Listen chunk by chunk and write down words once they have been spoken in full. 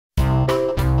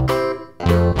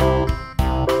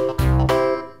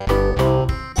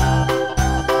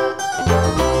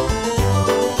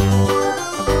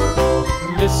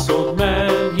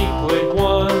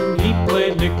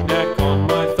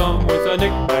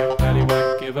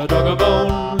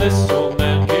This old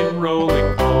man came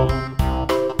rolling home.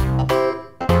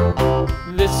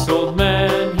 This old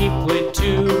man, he played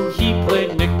too. He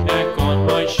played knick-knack on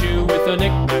my shoe. With a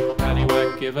knick-knack,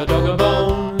 paddywhack, give a dog a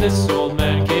bone. This old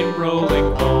man came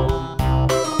rolling home.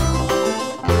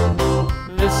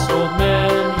 This old man,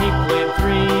 he played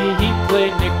three. He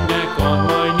played knick-knack on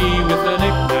my knee. With a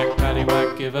knick-knack,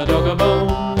 paddywhack, give a dog a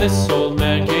bone. This old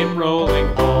man came rolling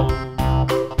home.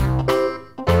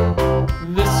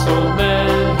 This old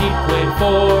man, he played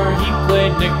four. He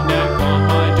played knick-knack on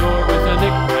my door. With a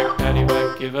knick-knack,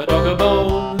 paddywhack, give a dog a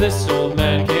bone. This old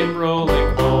man came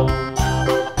rolling home.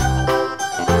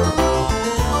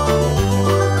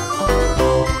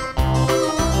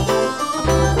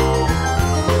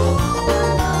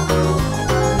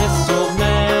 This old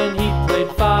man, he played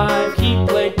five. He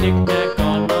played knick-knack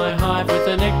on my hive. With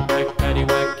a knick-knack,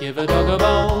 paddywhack, give a dog a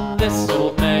bone. This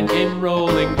old man came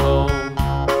rolling home.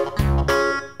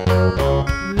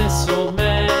 This old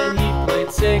man, he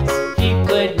played six. He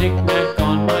played knick-knack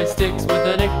on my sticks. With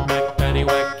a knick-knack,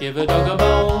 paddywhack, give a dog a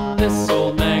bone. This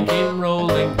old man came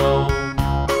rolling home.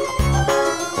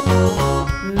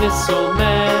 This old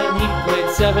man, he played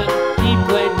seven. He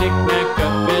played knick-knack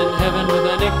up in heaven. With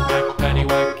a knick-knack,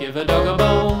 paddywhack, give a dog a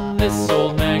bone. This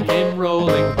old man came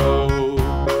rolling home.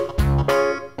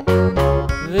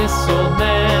 This old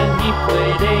man, he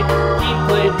played eight. He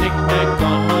played knick-knack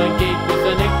on my gate. With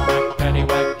a knick-knack,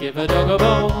 paddywhack, give a dog a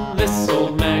bone. This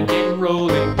old man came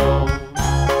rolling home.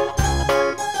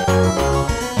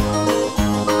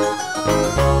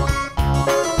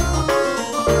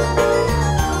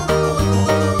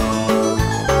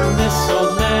 This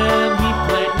old man, he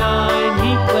played nine.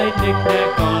 He played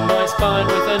knick-knack on my spine.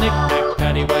 With a knick-knack,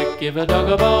 paddywhack, give a dog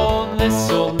a bone.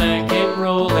 This old man came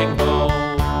rolling home.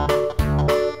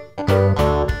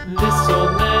 This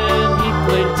old man, he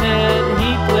played ten. He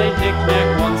played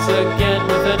knick-knack once again.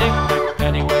 With a knick-knack,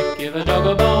 paddywhack, give a dog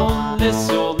a bone. This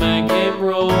old man came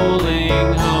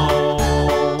rolling home.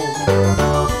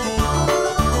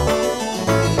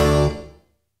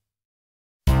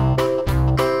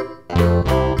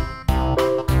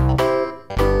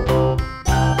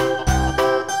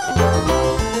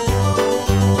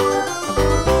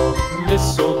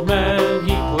 This old man,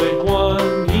 he played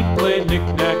one. He played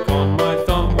knick-knack on my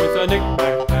thumb. With a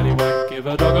knick-knack, paddywhack, give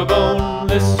a dog a bone.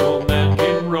 This old man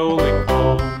came rolling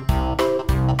home.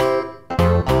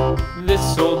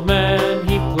 This old man,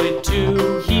 he played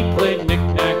two. He played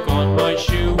knick-knack on my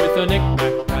shoe. With a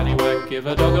knick-knack, paddywhack, give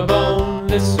a dog a bone.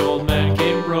 This old man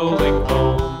came rolling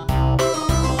home.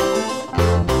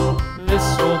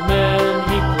 This old man,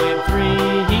 he played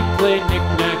three. He played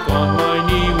knick-knack on my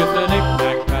knee. With a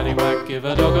knick-knack, paddywhack, give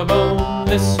a dog a bone.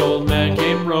 This old man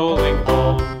came rolling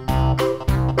home.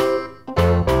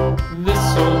 This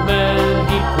old man,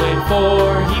 he played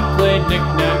four. He played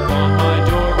knick-knack on my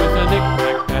door. With a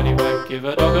knick-knack, paddywhack, give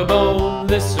a dog a bone.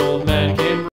 This old man came